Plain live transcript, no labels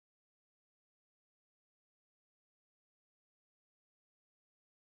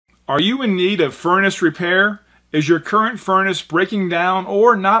Are you in need of furnace repair? Is your current furnace breaking down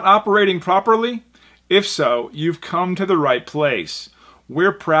or not operating properly? If so, you've come to the right place.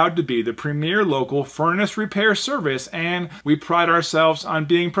 We're proud to be the premier local furnace repair service, and we pride ourselves on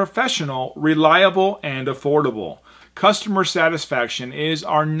being professional, reliable, and affordable. Customer satisfaction is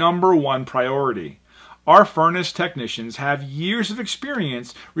our #1 priority. Our furnace technicians have years of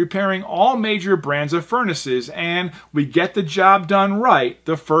experience repairing all major brands of furnaces, and we get the job done right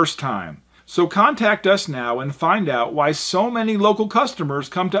the first time. So contact us now and find out why so many local customers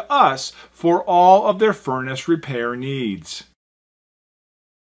come to us for all of their furnace repair needs.